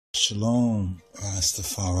Shalom,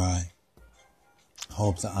 RasTafari.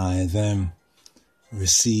 Hope that I and them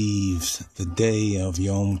received the day of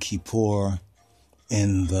Yom Kippur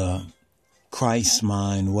in the Christ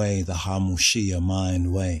mind way, the HaMashiach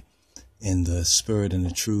mind way, in the spirit and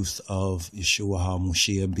the truth of Yeshua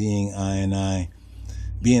HaMashiach, being I and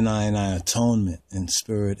I atonement in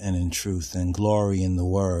spirit and in truth, and glory in the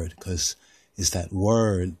word, because it's that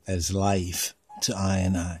word that is life to I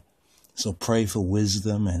and I. So pray for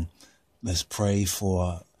wisdom, and let's pray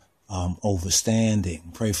for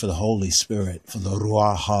overstanding. Pray for the Holy Spirit, for the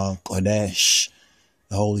Ruach HaKodesh,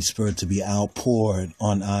 the Holy Spirit to be outpoured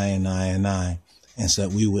on I, and so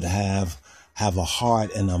that we would have a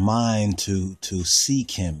heart and a mind to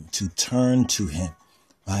seek Him, to turn to Him.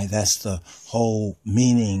 Right? That's the whole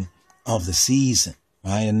meaning of the season.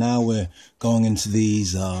 Right? And now we're going into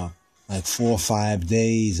these like 4 or 5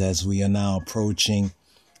 days as we are now approaching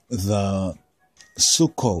the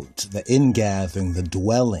Sukkot, the ingathering, the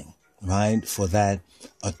dwelling, right? For that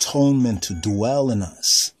atonement to dwell in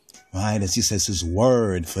us, right? As He says, His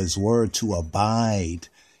word, for His word to abide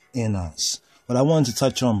in us. What I wanted to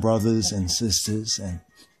touch on, brothers and sisters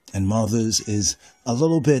and mothers, is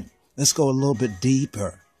let's go a little bit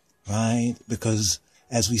deeper, right? Because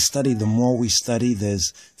as we study, the more we study,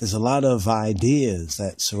 there's a lot of ideas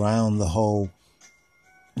that surround the whole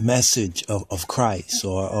message of Christ,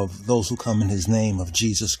 or of those who come in His name, of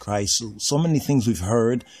Jesus Christ. So many things we've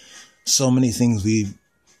heard, so many things we've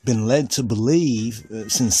been led to believe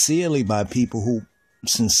sincerely by people who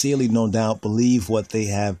sincerely, no doubt, believe what they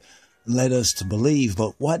have led us to believe.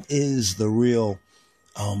 But what is the real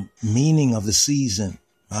meaning of the season,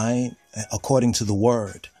 right? According to the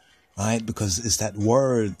word, right? Because it's that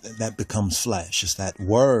word that becomes flesh. It's that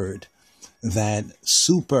word that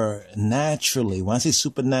supernaturally, when I say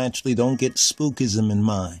supernaturally, don't get spookism in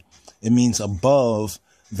mind. It means above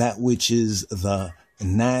that which is the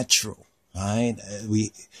natural, right?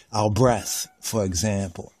 Our breath, for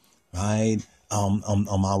example, right?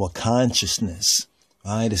 Our consciousness,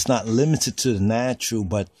 right? It's not limited to the natural,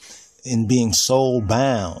 but in being soul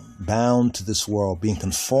bound to this world, being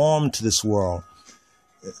conformed to this world,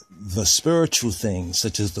 the spiritual things,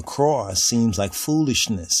 such as the cross, seems like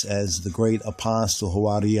foolishness, as the great apostle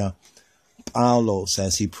Hawaria Paulos,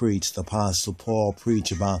 as he preached, the apostle Paul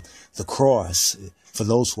preached about the cross. For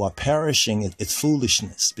those who are perishing, it's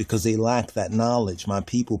foolishness because they lack that knowledge. My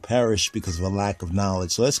people perish because of a lack of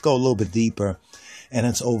knowledge. So let's go a little bit deeper, and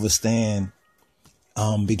let's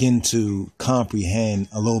begin to comprehend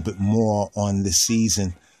a little bit more on this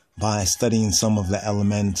season by studying some of the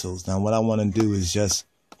elementals. Now, what I want to do is just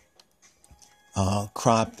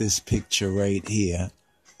crop this picture right here,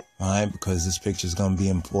 right? Because this picture is going to be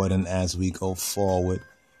important as we go forward,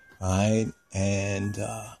 right? And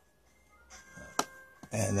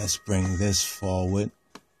let's bring this forward,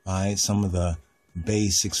 right? Some of the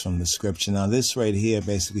basics from the scripture. Now, this right here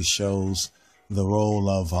basically shows the role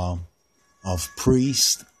of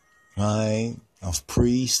priest, right? Of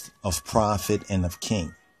priest, of prophet, and of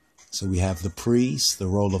king. So we have the priest, the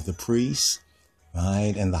role of the priest,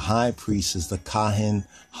 right? And the high priest is the Kahin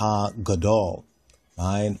HaGadol,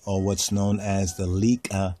 right? Or what's known as the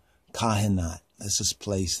Lika Kahinat. Let's just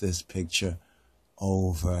place this picture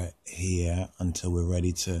over here until we're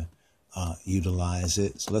ready to utilize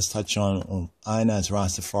it. So let's touch on as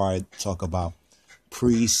RasTafari, talk about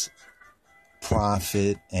priest,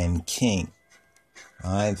 prophet, and king.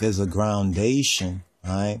 All right, there's a groundation,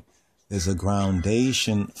 right? There's a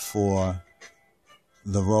groundation for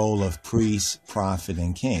the role of priest, prophet,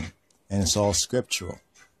 and king. And it's all scriptural.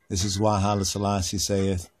 This is why Haile Selassie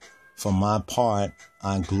saith, "For my part,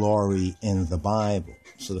 I glory in the Bible."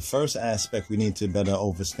 So the first aspect we need to better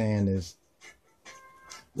understand is,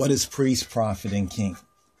 what is priest, prophet, and king?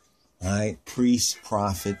 All right, priest,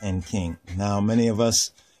 prophet, and king. Now, many of us,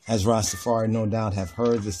 as Rastafari, no doubt have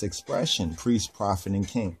heard this expression, priest, prophet, and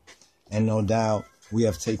king. And no doubt we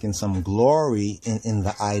have taken some glory in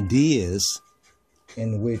the ideas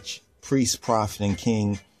in which priest, prophet, and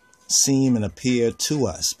king seem and appear to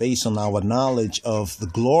us based on our knowledge of the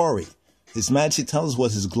glory. His Majesty tells us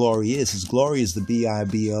what His glory is. His glory is the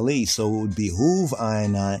Bible. So it would behoove I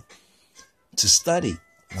and I to study,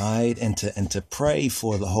 right? And to pray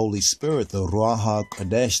for the Holy Spirit, the Ruach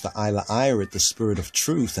HaKodesh, the Ila Irit, the Spirit of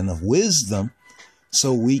truth and of wisdom,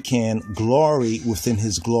 so we can glory within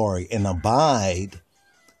His glory and abide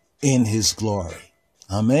in His glory.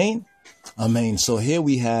 Amen. Amen. So here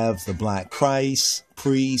we have the black Christ,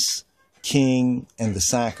 priest, king, and the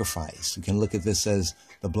sacrifice. We can look at this as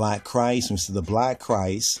the black Christ. We see the black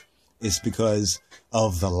Christ It's because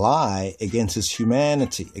of the lie against his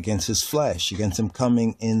humanity, against his flesh, against him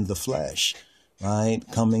coming in the flesh, right?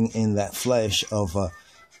 Coming in that flesh of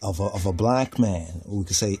a black man. We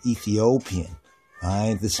could say Ethiopian,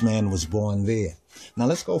 right? This man was born there. Now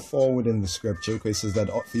let's go forward in the scripture, because it says that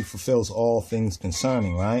he fulfills all things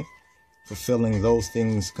concerning, right? Fulfilling those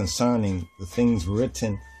things concerning, the things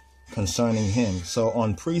written concerning him. So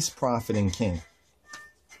on priest, prophet, and king,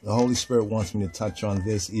 the Holy Spirit wants me to touch on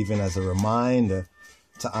this even as a reminder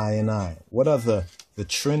to I and I. What are the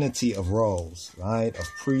trinity of roles, right? Of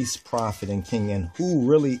priest, prophet, and king, and who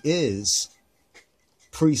really is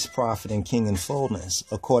priest, prophet, and king in fullness,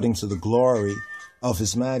 according to the glory of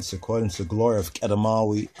his majesty, according to the glory of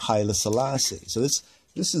Kedamawi Haile Selassie. So this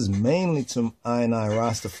is mainly to I and I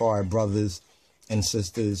RasTafari brothers and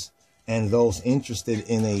sisters, and those interested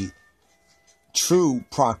in a true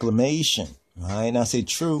proclamation. Right? And I say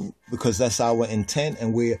true because that's our intent,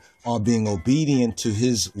 and we are being obedient to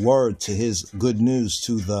his word, to his good news,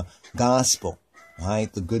 to the gospel,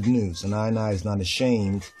 right? The good news. And I is not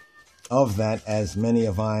ashamed of that, as many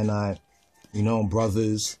of I,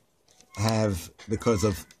 brothers have, because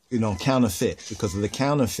of, counterfeit. Because of the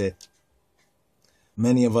counterfeit,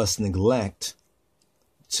 many of us neglect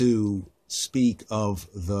to speak of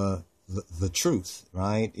the truth,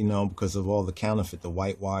 right? Because of all the counterfeit, the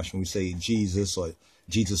whitewash. When we say Jesus or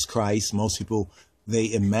Jesus Christ, most people,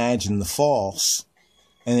 they imagine the false,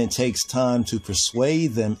 and it takes time to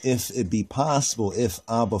persuade them, if it be possible, if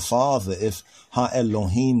Abba Father, if Ha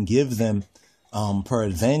Elohim give them,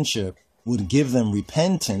 peradventure, would give them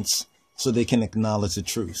repentance so they can acknowledge the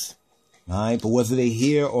truth, right? But whether they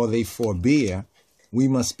hear or they forbear, we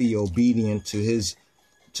must be obedient to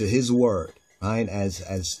his word. Right,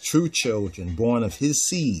 as true children, born of his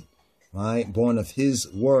seed, right, born of his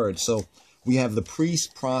word. So we have the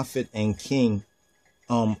priest, prophet, and king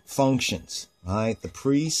functions, right? The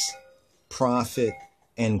priest, prophet,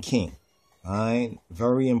 and king, right?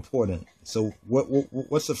 Very important. So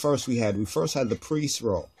what's the first we had? We first had the priest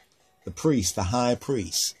role, the priest, the high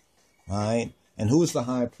priest, right? And who is the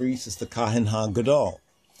high priest? It's the Kahan HaGadol.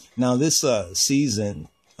 Now this season,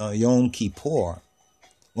 Yom Kippur,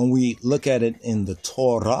 when we look at it in the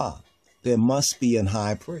Torah, there must be a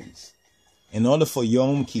high priest. In order for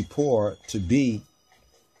Yom Kippur to be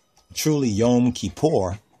truly Yom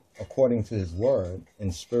Kippur, according to his word,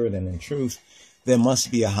 in spirit and in truth, there must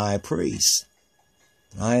be a high priest.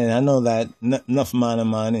 Right? And I know that enough of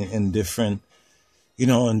mine in different,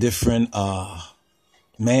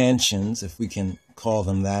 mansions, if we can call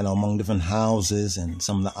them that, among different houses, and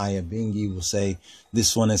some of the Ayabingi will say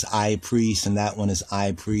this one is I priest and that one is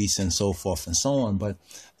I priest, and so forth and so on. But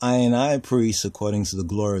I priest, according to the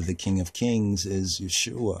glory of the King of Kings, is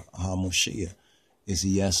Yeshua HaMoshiach, is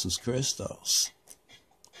Jesus Christos.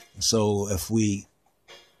 So if we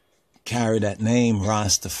carry that name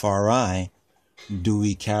RasTafari, do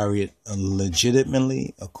we carry it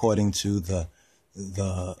legitimately according to the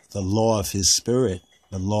law of his spirit,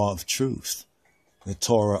 the law of truth, the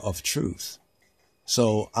Torah of truth?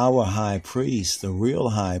 So our high priest, the real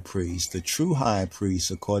high priest, the true high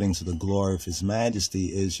priest, according to the glory of his majesty,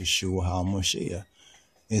 is Yeshua HaMoshiach,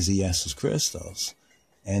 is Jesus Christos.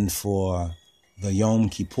 And for the Yom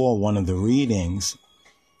Kippur, one of the readings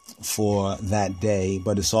for that day,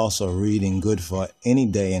 but it's also a reading good for any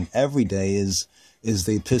day and every day, is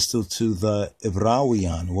the epistle to the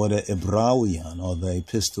Ibrawian, or the Ibrawian, or the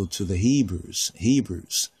epistle to the Hebrews,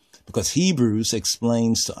 because Hebrews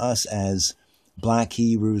explains to us as black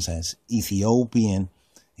Hebrews, as Ethiopian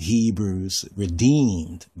Hebrews,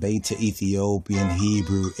 redeemed, Beta Ethiopian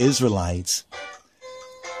Hebrew Israelites.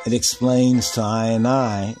 It explains to I and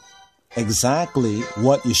I exactly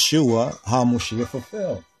what Yeshua HaMoshiach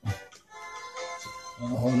fulfilled.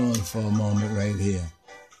 Hold on for a moment right here.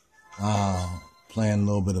 Playing a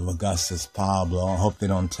little bit of Augustus Pablo. I hope they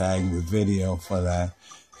don't tag me with video for that.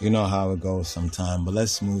 You know how it goes sometime, but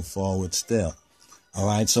let's move forward still. All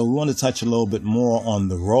right, so we want to touch a little bit more on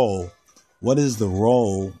the role. What is the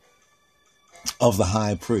role of the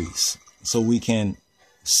high priest? So we can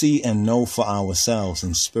see and know for ourselves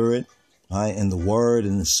in spirit, right, in the word,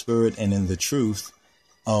 in the spirit, and in the truth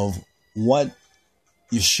of what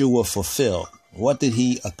Yeshua fulfilled. What did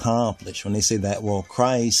he accomplish? When they say that, well,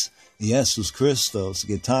 Christ, Jesus Christos,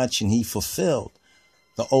 Getachin, he fulfilled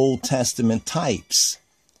the Old Testament types.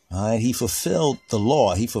 Right? He fulfilled the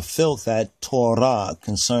law. He fulfilled that Torah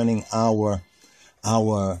concerning our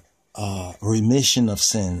remission of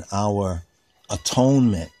sin, our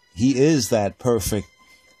atonement. He is that perfect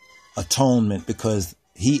atonement because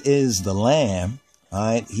he is the Lamb,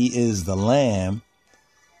 right? He is the Lamb,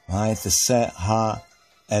 right? The Set Ha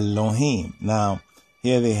Elohim. Now,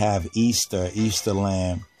 here they have Easter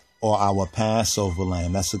lamb, or our Passover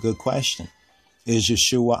lamb. That's a good question. Is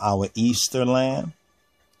Yeshua our Easter lamb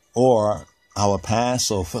or our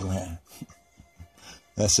Passover lamb?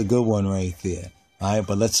 That's a good one right there. All right,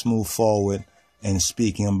 but let's move forward in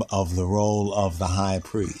speaking of the role of the high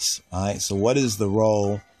priest. All right, so what is the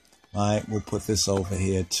role? All right, we'll put this over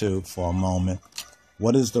here too for a moment.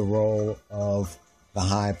 What is the role of the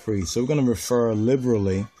high priest? So we're going to refer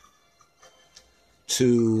liberally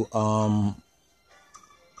to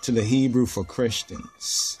the Hebrew for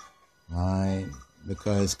Christians, right?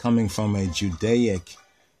 Because coming from a Judaic,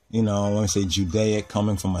 when I say Judaic,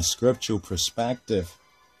 coming from a scriptural perspective,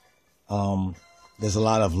 there's a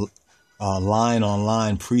lot of line on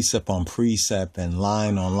line, precept on precept, and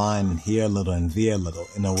line on line, and here a little and there a little.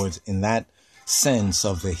 In other words, in that sense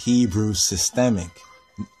of the Hebrew systemic,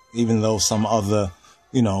 even though some other,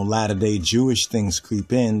 latter-day Jewish things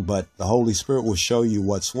creep in, but the Holy Spirit will show you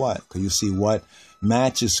what's what, because you see what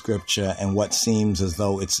matches scripture and what seems as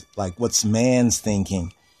though it's like what's man's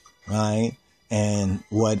thinking, right? And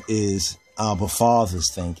what is Abba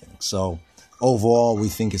Father's thinking. So overall, we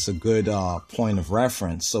think it's a good point of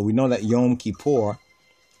reference. So we know that Yom Kippur,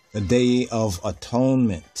 the Day of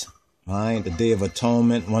Atonement, right? The Day of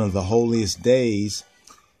Atonement, one of the holiest days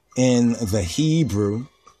in the Hebrew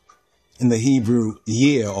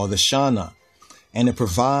year, or the Shana. And it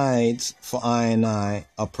provides for I and I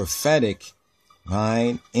a prophetic,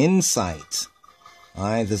 right, insight.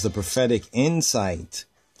 Right? There's a prophetic insight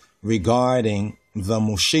regarding the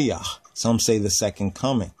Moshiach. Some say the second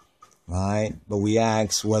coming. Right? But we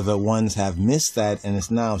ask whether ones have missed that, and it's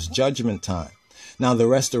judgment time. Now, the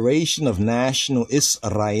restoration of national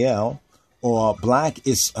Israel, or black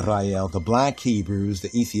Israel, the black Hebrews,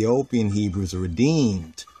 the Ethiopian Hebrews, are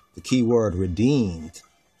redeemed. The key word, redeemed.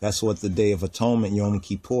 That's what the Day of Atonement, Yom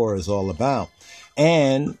Kippur, is all about.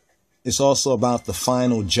 And it's also about the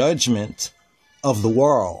final judgment of the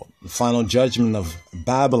world, the final judgment of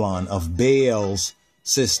Babylon, of Baal's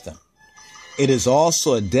system. It is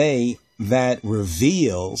also a day that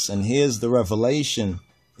reveals, and here's the revelation,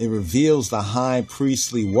 it reveals the high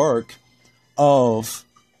priestly work of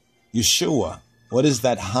Yeshua. What is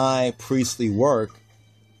that high priestly work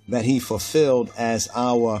that he fulfilled as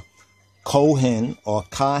our Kohen, or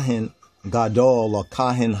Kahin Gadol, or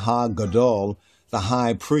Kahin HaGadol, the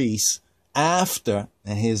high priest, after,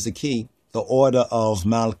 and here's the key, the order of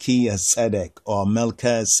Melchizedek, or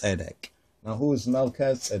Melchizedek. Now, who is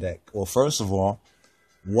Melchizedek? Well, first of all,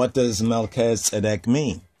 what does Melchizedek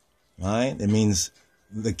mean? Right? It means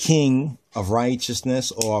the king of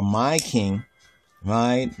righteousness, or my king,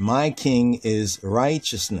 right? My king is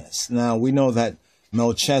righteousness. Now, we know that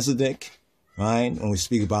Melchizedek, right, when we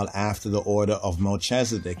speak about after the order of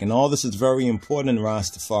Melchizedek. And all this is very important,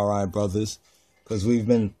 Rastafari brothers, because we've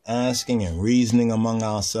been asking and reasoning among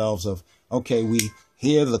ourselves of, okay, we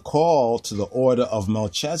hear the call to the order of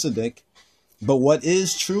Melchizedek, but what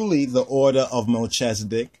is truly the order of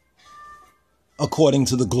Melchizedek according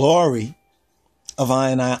to the glory of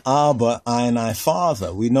I and I Abba, I and I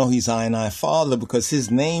Father? We know he's I and I Father because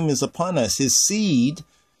his name is upon us. His seed,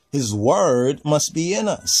 his word must be in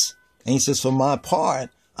us. And he says, for my part,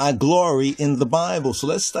 I glory in the Bible. So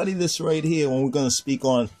let's study this right here when we're going to speak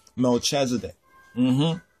on Melchizedek.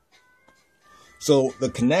 So the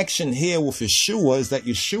connection here with Yeshua is that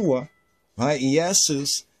Yeshua, right,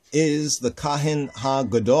 Jesus is the Kahin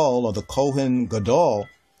HaGadol, or the Kohen Gadol,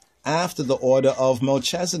 after the order of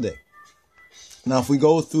Melchizedek. Now, if we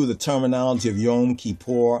go through the terminology of Yom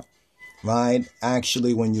Kippur, right,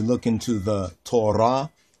 actually, when you look into the Torah,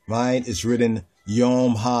 right, it's written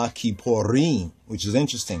Yom HaKippurim, which is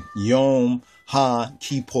interesting. Yom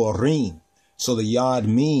HaKippurim. So the Yad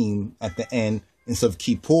Mim at the end, instead of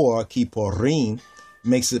Kippur, Kippurim,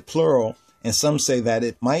 makes it plural. And some say that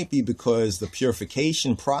it might be because the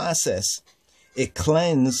purification process, it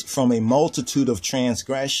cleansed from a multitude of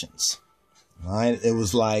transgressions. Right? It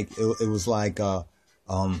was like a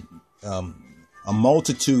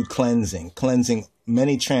multitude cleansing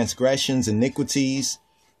many transgressions, iniquities,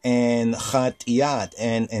 and chatiyat,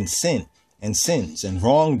 and sins and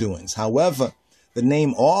wrongdoings. However, the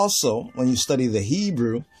name also, when you study the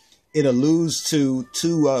Hebrew, it alludes to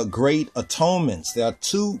two great atonements. There are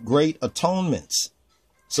two great atonements.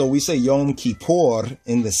 So we say Yom Kippur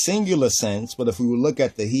in the singular sense, but if we look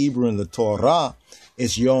at the Hebrew in the Torah,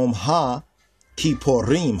 it's Yom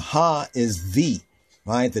HaKippurim. Ha is the,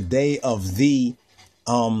 right? The day of the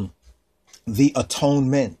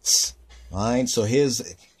atonements, right? So here's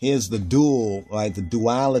the dual, right? The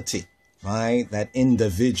duality, right? That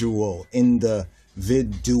individual,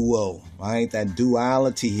 vid-duo, right? That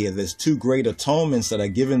duality here. There's two great atonements that are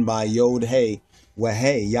given by Yod-He,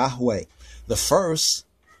 Weh-He, Yahweh. The first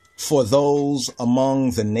for those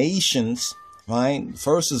among the nations, right?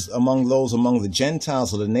 First is among those among the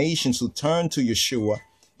Gentiles or the nations who turn to Yeshua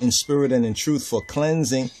in spirit and in truth for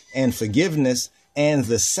cleansing and forgiveness. And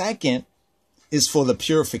the second is for the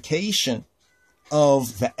purification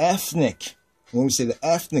of the ethnic. When we say the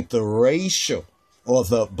ethnic, the racial or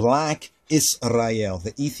the black Israel,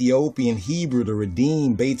 the Ethiopian Hebrew, the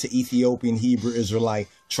redeemed Beta Ethiopian Hebrew Israelite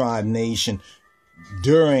tribe nation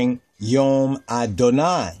during Yom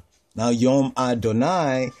Adonai. Now, Yom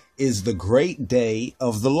Adonai is the great day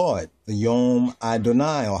of the Lord, the Yom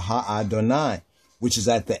Adonai or Ha-Adonai, which is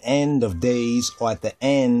at the end of days or at the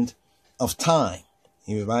end of time,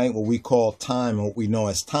 right? What we call time, or what we know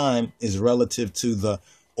as time, is relative to the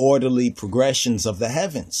orderly progressions of the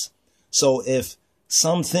heavens. So if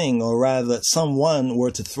something, or rather someone,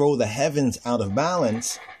 were to throw the heavens out of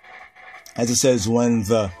balance, as it says, when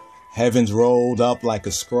the heavens rolled up like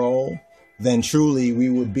a scroll, then truly we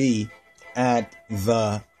would be at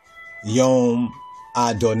the Yom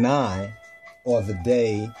Adonai, or the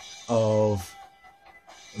day of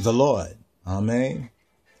the Lord. Amen.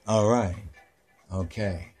 All right.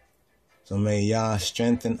 Okay. So may Yah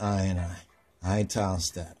strengthen I and I. I tell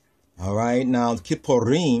step. All right. Now,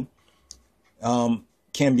 Kippurim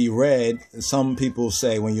can be read. Some people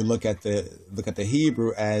say, when you look at the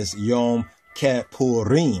Hebrew, as Yom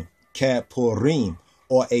Kippurim, Kippurim,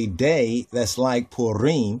 or a day that's like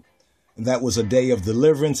Purim. That was a day of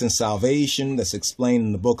deliverance and salvation. That's explained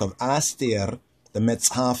in the book of Aster, the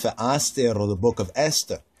Metzhafe Aster, or the book of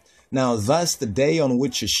Esther. Now, thus the day on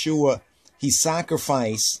which Yeshua, he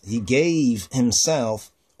sacrificed, he gave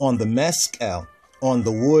himself on the meskel, on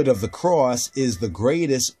the wood of the cross, is the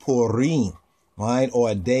greatest Purim, right? Or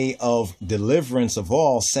a day of deliverance of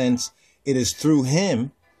all, since it is through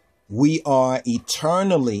him we are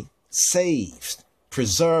eternally saved,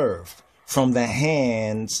 preserved from the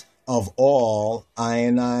hands of all I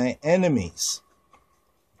and I enemies.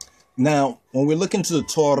 Now, when we look into the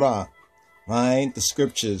Torah, right, the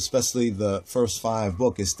scriptures, especially the first 5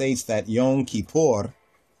 books, it states that Yom Kippur,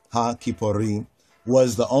 Ha-Kippurim,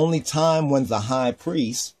 was the only time when the high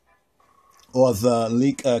priest, or the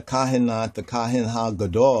Lika Kahinat, the Kahin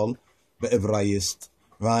HaGadol, Be'evrayist,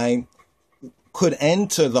 right, could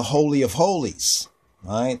enter the Holy of Holies,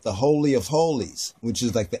 right, the Holy of Holies, which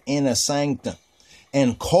is like the inner sanctum,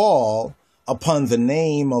 and call upon the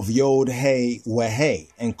name of Yod-He, Weh-He,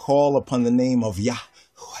 and call upon the name of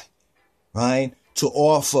Yahweh, right, to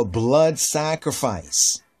offer blood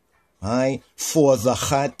sacrifice, right, for the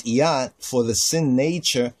Chatiyat, for the sin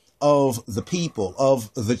nature of the people, of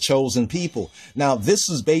the chosen people. Now, this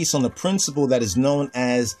is based on the principle that is known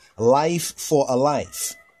as life for a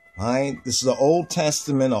life, right? This is an Old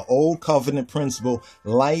Testament or Old Covenant principle,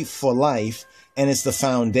 life for life, and it's the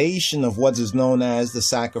foundation of what is known as the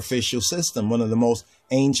sacrificial system, one of the most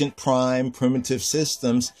ancient, prime, primitive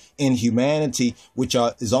systems in humanity, which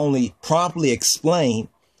is only properly explained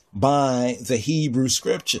by the Hebrew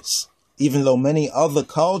scriptures, even though many other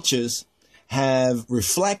cultures have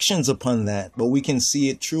reflections upon that, but we can see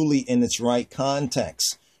it truly in its right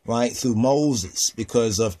context, right, through Moses,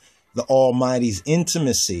 because of the Almighty's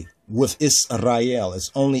intimacy with Israel.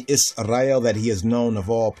 It's only Israel that he has known of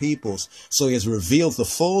all peoples. So he has revealed the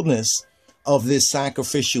fullness of this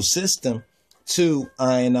sacrificial system to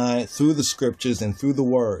I and I through the scriptures and through the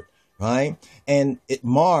word, right? And it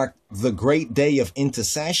marked the great day of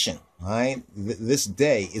intercession, right? This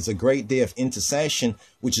day is a great day of intercession,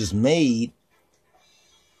 which is made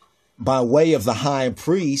by way of the high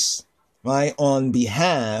priest, right, on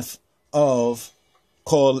behalf of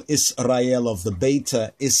called Israel, of the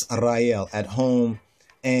Beta Israel, at home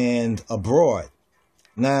and abroad.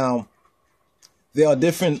 Now, there are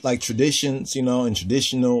different traditions, in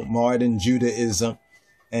traditional modern Judaism.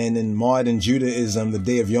 And in modern Judaism, the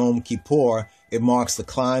day of Yom Kippur, it marks the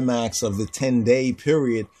climax of the 10-day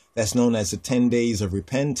period that's known as the 10 days of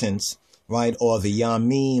repentance, right? Or the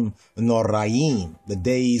Yamim Noraim, the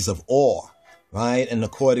days of awe, right? And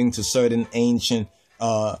according to certain ancient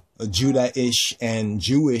Judahish and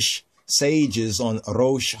Jewish sages on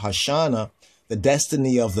Rosh Hashanah, the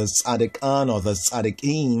destiny of the Tzaddikan or the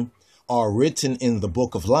Tzaddikim are written in the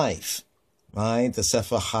book of life, right? The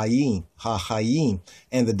Sefer Hayim, HaHayim,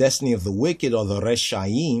 and the destiny of the wicked or the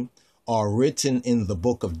Reshayim are written in the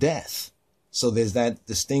book of death. So there's that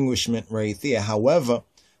distinguishment right there. However,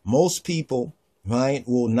 most people, right,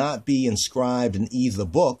 will not be inscribed in either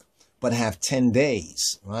book, but have 10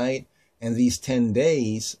 days, right? And these 10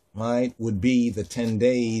 days, right, would be the 10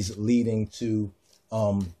 days leading to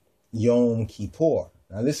Yom Kippur.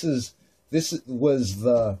 Now this was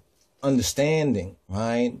the understanding,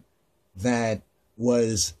 right, that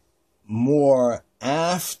was more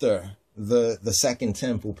after the Second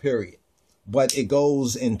Temple period. But it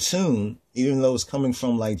goes in tune, even though it's coming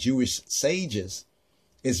from like Jewish sages,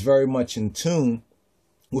 it's very much in tune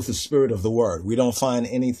with the spirit of the word. We don't find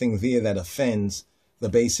anything there that offends the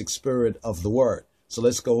basic spirit of the word. So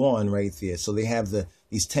let's go on right there. So they have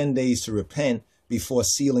these 10 days to repent before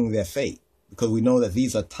sealing their fate, because we know that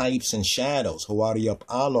these are types and shadows. Hawariyap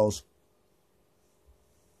Alos,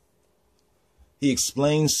 he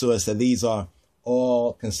explains to us that these are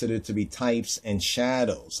all considered to be types and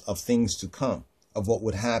shadows of things to come, of what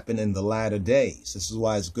would happen in the latter days. This is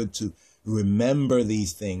why it's good to remember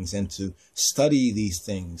these things and to study these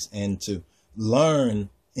things and to learn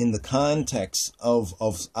in the context of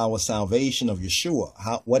our salvation of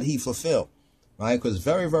Yeshua, what he fulfilled, right? Because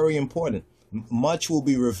very, very important. Much will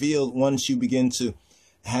be revealed once you begin to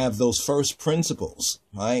have those first principles,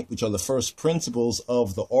 right? Which are the first principles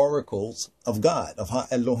of the oracles of God, of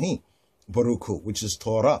Ha-Elohim, Baruch Hu, which is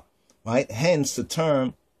Torah, right? Hence the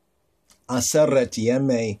term Aseret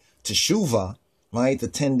Yemei Teshuvah, right? The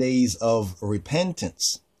 10 days of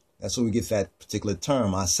repentance. That's where we get that particular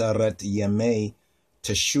term, Aseret Yemei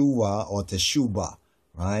Teshuvah or Teshubah,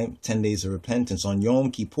 right? 10 days of repentance. On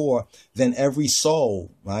Yom Kippur, then every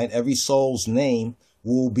soul, right? Every soul's name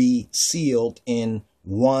will be sealed in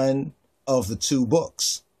one of the two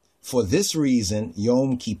books. For this reason,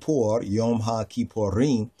 Yom Kippur, Yom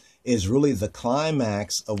HaKippurim, is really the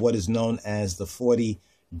climax of what is known as the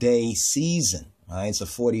 40-day season, right? It's a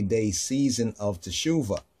 40-day season of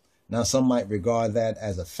Teshuvah. Now, some might regard that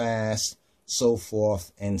as a fast, so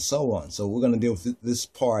forth and so on. So we're going to deal with this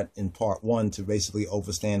part in part 1 to basically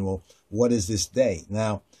understand, well, what is this day?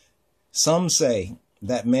 Now, some say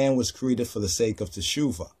that man was created for the sake of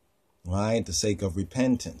Teshuvah, right? The sake of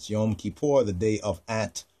repentance. Yom Kippur, the day of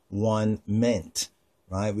at-one-ment,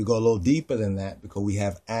 right? We go a little deeper than that because we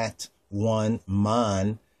have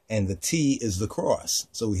at-one-man, and the T is the cross.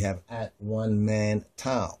 So we have at-one-man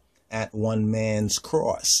tau, at-one-man's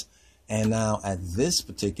cross. And now at this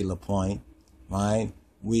particular point, right,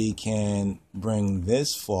 we can bring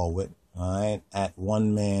this forward, right, at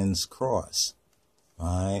one man's cross,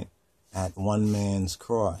 right, at one man's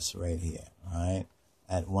cross right here, right,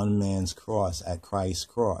 at one man's cross, at Christ's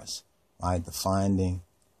cross, right, the finding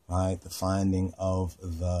of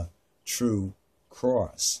the true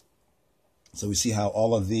cross. So we see how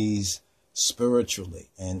all of these spiritually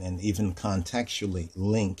and even contextually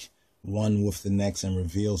link one with the next and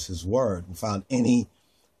reveals his word without any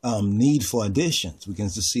need for additions. We can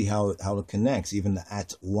just see how it connects, even the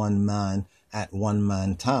at one man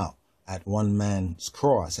tau, at one man's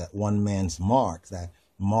cross, at one man's mark, that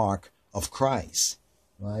mark of Christ,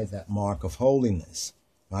 right? That mark of holiness,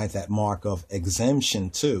 right? That mark of exemption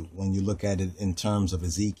too, when you look at it in terms of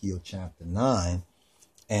Ezekiel chapter 9,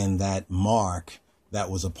 and that mark that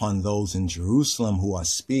was upon those in Jerusalem who are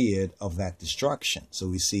spared of that destruction. So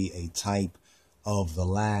we see a type of the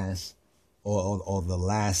last or the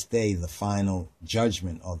last day, the final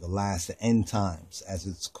judgment, or the end times, as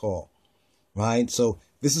it's called, right? So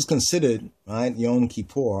this is considered, right, Yom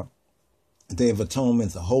Kippur, the Day of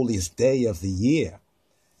Atonement, the holiest day of the year.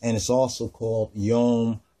 And it's also called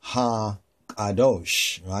Yom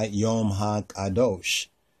HaKadosh, right? Yom HaKadosh,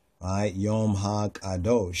 right? Yom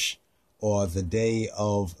HaKadosh, or the day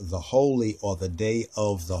of the holy, or the day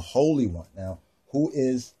of the Holy One. Now, who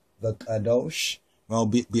is the Kadosh? Well,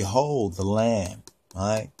 behold the Lamb,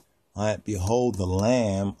 right? Right? Behold the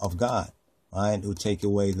Lamb of God, right? Who take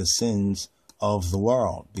away the sins of the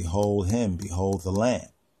world. Behold him, behold the Lamb,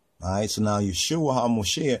 right? So now Yeshua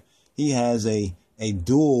HaMoshiach, he has a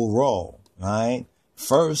dual role, right?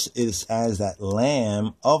 First is as that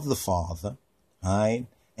Lamb of the Father, right?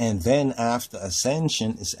 And then after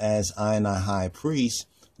ascension is as Ionai High Priest,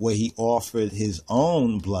 where he offered his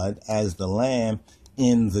own blood as the Lamb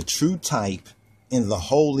in the true type, in the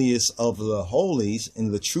holiest of the holies,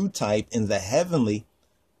 in the true type, in the heavenly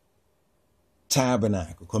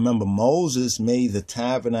tabernacle. Remember, Moses made the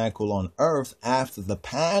tabernacle on earth after the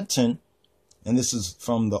pattern, and this is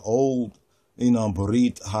from the old,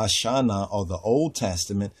 Berit Hashana, or the Old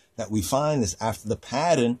Testament, that we find this after the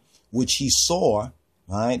pattern which he saw,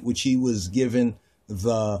 right, which he was given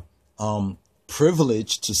the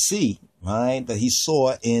privilege to see, right, that he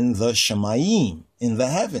saw in the Shemayim, in the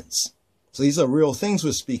heavens. So these are real things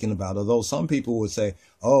we're speaking about, although some people would say,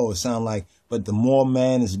 oh, it sounds like, but the more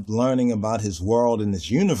man is learning about his world and his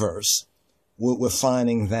universe, we're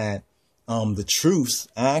finding that the truth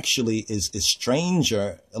actually is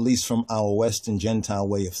stranger, at least from our Western Gentile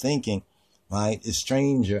way of thinking, right? Is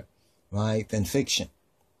stranger, right, than fiction,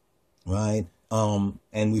 right?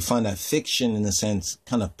 And we find that fiction, in a sense,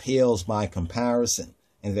 kind of pales by comparison,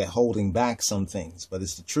 and they're holding back some things. But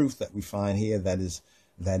it's the truth that we find here that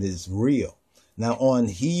is real. Now, on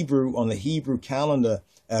the Hebrew calendar,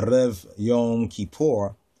 Erev Yom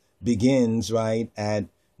Kippur begins, right, at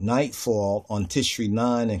nightfall on Tishri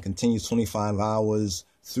 9 and continues 25 hours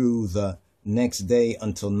through the next day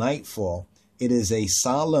until nightfall. It is a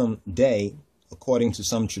solemn day, according to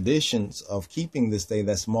some traditions, of keeping this day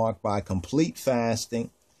that's marked by complete fasting,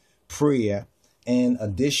 prayer, and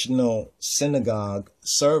additional synagogue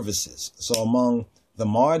services. So among the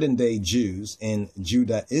modern day Jews in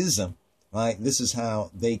Judaism, right, this is how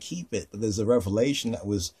they keep it. But there's a revelation that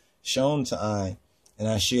was shown to I, and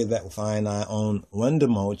I shared that with I and I on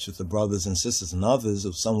Wendemoch with the brothers and sisters and others. It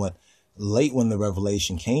was somewhat late when the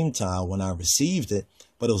revelation came to I, when I received it,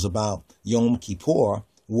 but it was about Yom Kippur,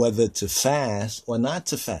 whether to fast or not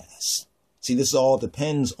to fast. See, this all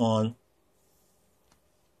depends on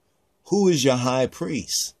who is your high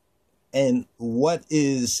priest and what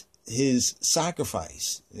is his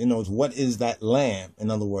sacrifice. You know, what is that lamb? In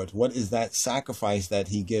other words, what is that sacrifice that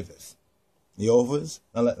he giveth? Yehovah's?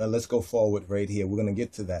 Now let's go forward right here. We're going to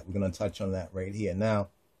get to that. We're going to touch on that right here. Now,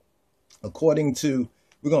 we're going to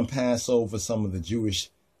pass over some of the Jewish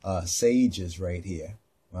sages right here,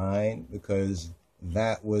 right? Because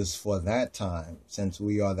that was for that time, since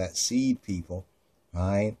we are that seed people,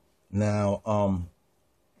 right? Now,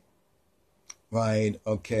 right,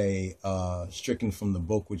 okay, stricken from the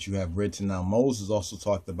book which you have written. Now, Moses also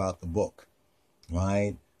talked about the book,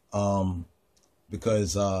 right?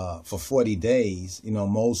 Because for 40 days, you know,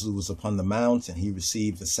 Moses was upon the mountain. He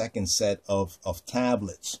received the second set of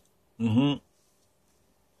tablets,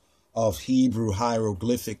 of Hebrew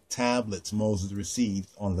hieroglyphic tablets Moses received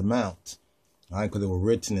on the mount, right? Because they were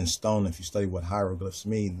written in stone. If you study what hieroglyphs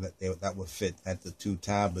mean, that would fit at the two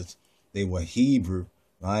tablets. They were Hebrew,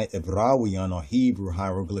 right? Ebrawian, or Hebrew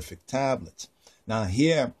hieroglyphic tablets. Now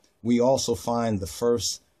here we also find the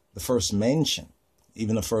first mention,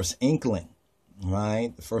 even the first inkling,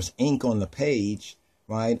 right? The first ink on the page,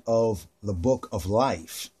 right, of the book of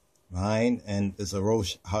life, right? And there's a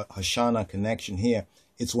Rosh Hashanah connection here.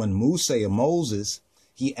 It's when Musa, or Moses,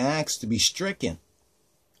 he asks to be stricken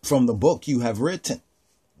from the book you have written.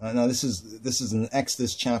 Now this is in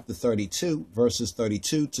Exodus chapter 32, verses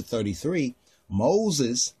 32 to 33.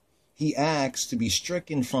 Moses, he asks to be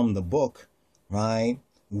stricken from the book, right,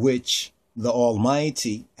 which the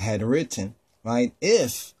Almighty had written, right,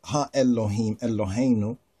 if Ha-Elohim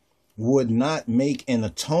Eloheinu would not make an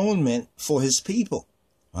atonement for his people,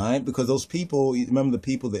 right? Because those people, you remember the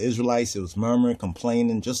people, the Israelites, it was murmuring,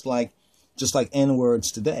 complaining, just like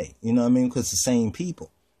N-words today, you know what I mean? Because it's the same people,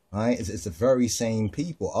 right? It's the very same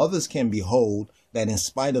people. Others can behold that in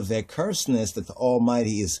spite of their curseness, that the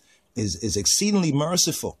Almighty is exceedingly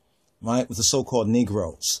merciful, right, with the so-called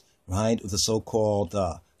Negroes, right, with the so-called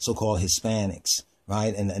Hispanics,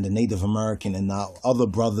 right, and the Native American and now other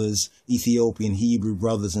brothers, Ethiopian, Hebrew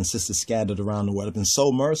brothers and sisters scattered around the world, have been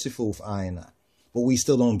so merciful with I and I. But we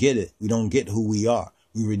still don't get it. We don't get who we are.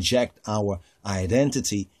 We reject our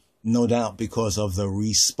identity, no doubt because of the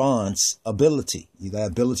responsibility, the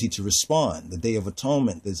ability to respond. The Day of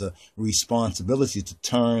Atonement, there's a responsibility to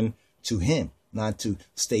turn to him, not to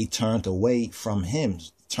stay turned away from him.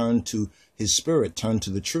 Turn to his spirit, turn to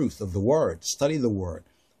the truth of the word, study the word,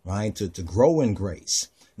 right, to grow in grace.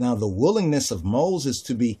 Now, the willingness of Moses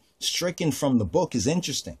to be stricken from the book is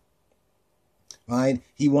interesting, right?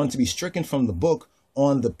 He wanted to be stricken from the book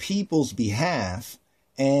on the people's behalf.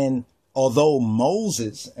 And although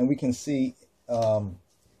Moses, and we can see the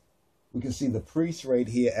priest right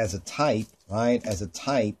here as a type, right, as a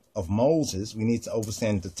type of Moses. We need to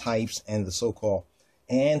understand the types and the so-called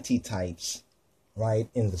antitypes, right,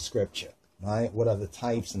 in the scripture, right? What are the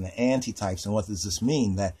types and the antitypes, and what does this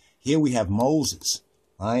mean? That here we have Moses,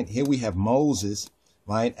 right? Here we have Moses,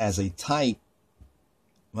 right, as a type,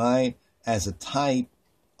 right, as a type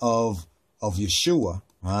of Yeshua,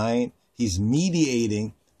 right? He's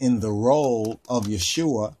mediating in the role of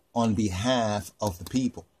Yeshua on behalf of the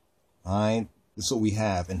people, right? That's what we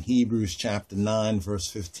have in Hebrews chapter 9, verse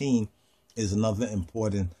 15 is another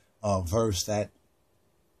important verse that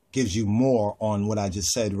gives you more on what I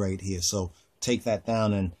just said right here. So take that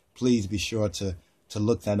down and please be sure to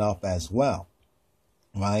look that up as well,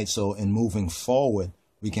 right? So in moving forward,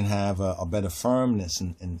 we can have a better firmness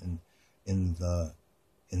in the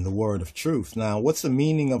word of truth. Now, what's the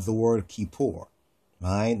meaning of the word Kippur,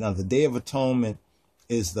 right? Now, the Day of Atonement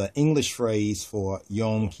is the English phrase for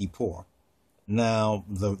Yom Kippur. Now,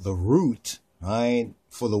 the root, right,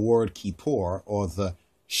 for the word Kippur, or the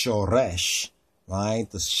shoresh, right,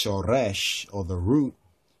 the shoresh, or the root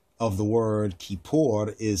of the word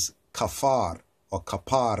Kippur is kafar, or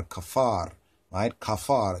kafar, right,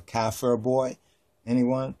 kafir boy,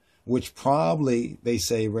 anyone? Which probably, they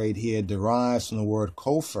say right here, derives from the word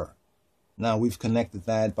kofar. Now, we've connected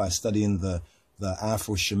that by studying the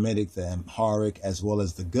Afro-Shemitic, the Amharic, as well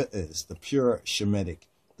as the Ge'ez, the pure Shemitic,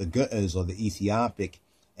 the Ge'ez, or the Ethiopic,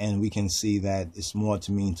 and we can see that it's more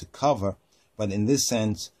to mean to cover, but in this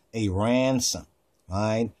sense, a ransom,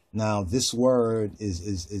 right? Now, this word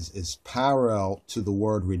is parallel to the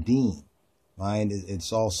word redeem, right?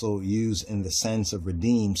 It's also used in the sense of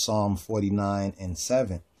redeem, Psalm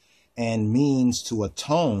 49:7, and means to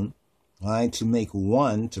atone, right? To make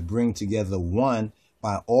one, to bring together one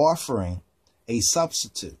by offering a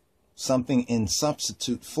substitute, something in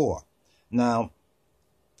substitute for. Now,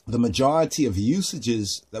 the majority of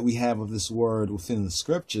usages that we have of this word within the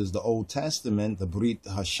scriptures, the Old Testament, the Brit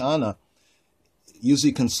Hashana,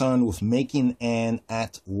 usually concerned with making an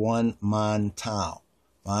at one man tau,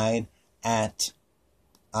 right? At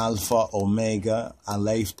Alpha, Omega,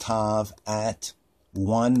 Aleph, Tav, at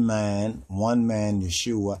one man,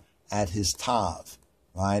 Yeshua, at his Tav,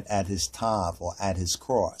 right? At his Tav, or at his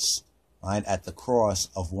cross, right? At the cross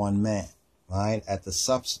of one man, right? At the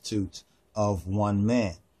substitute of one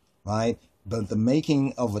man, right? But the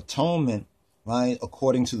making of atonement, right,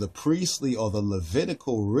 according to the priestly or the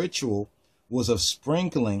Levitical ritual, was of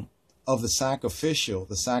sprinkling of the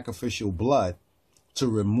sacrificial blood to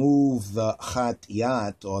remove the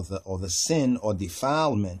chatiyat, or the sin or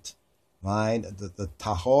defilement, right? The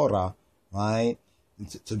tahora, right?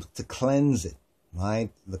 To cleanse it, right?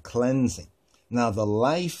 The cleansing. Now, the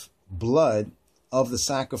life blood of the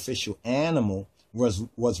sacrificial animal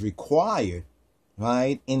was required,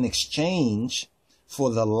 right, in exchange for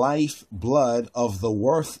the life blood of the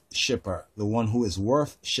worshipper, the one who is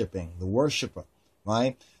worshiping, the worshiper,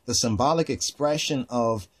 right? The symbolic expression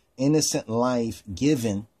of innocent life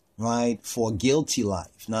given, right, for guilty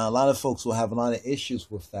life. Now, a lot of folks will have a lot of issues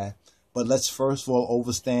with that, but let's first of all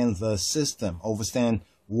understand the system, understand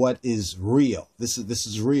what is real. This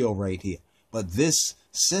is real right here. But this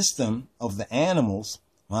system of the animals,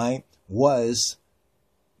 right, was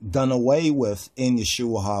done away with in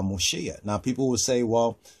Yeshua HaMoshiach. Now, people will say,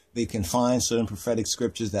 well, they can find certain prophetic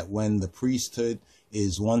scriptures that when the priesthood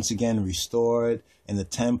is once again restored and the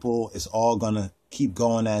temple is all going to keep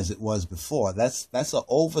going as it was before. That's an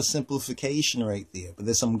oversimplification right there. But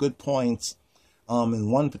there's some good points in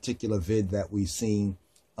one particular vid that we've seen.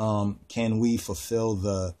 Can we fulfill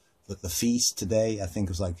the feast today? I think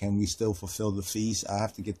it's like, can we still fulfill the feast? I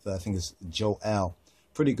have to get I think it's Joel.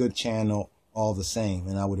 Pretty good channel all the same,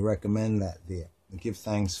 and I would recommend that there. And give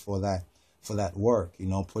thanks for that work, you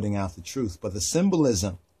know, putting out the truth. But the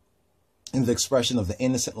symbolism in the expression of the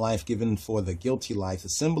innocent life given for the guilty life, the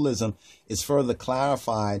symbolism is further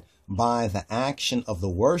clarified by the action of the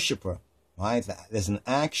worshiper, right? There's an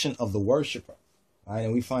action of the worshiper, right?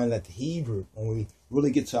 And we find that the Hebrew, when we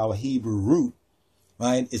really get to our Hebrew root,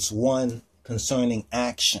 right, it's one concerning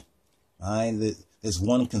action, right? There's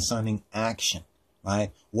one concerning action.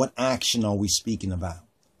 Right? What action are we speaking about?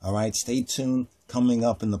 All right. Stay tuned. Coming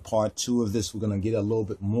up in the part 2 of this, we're going to get a little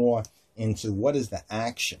bit more into what is the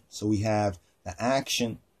action. So we have the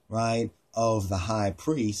action, right, of the high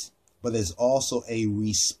priest, but there's also a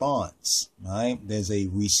response, right? There's a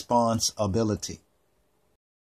responsibility.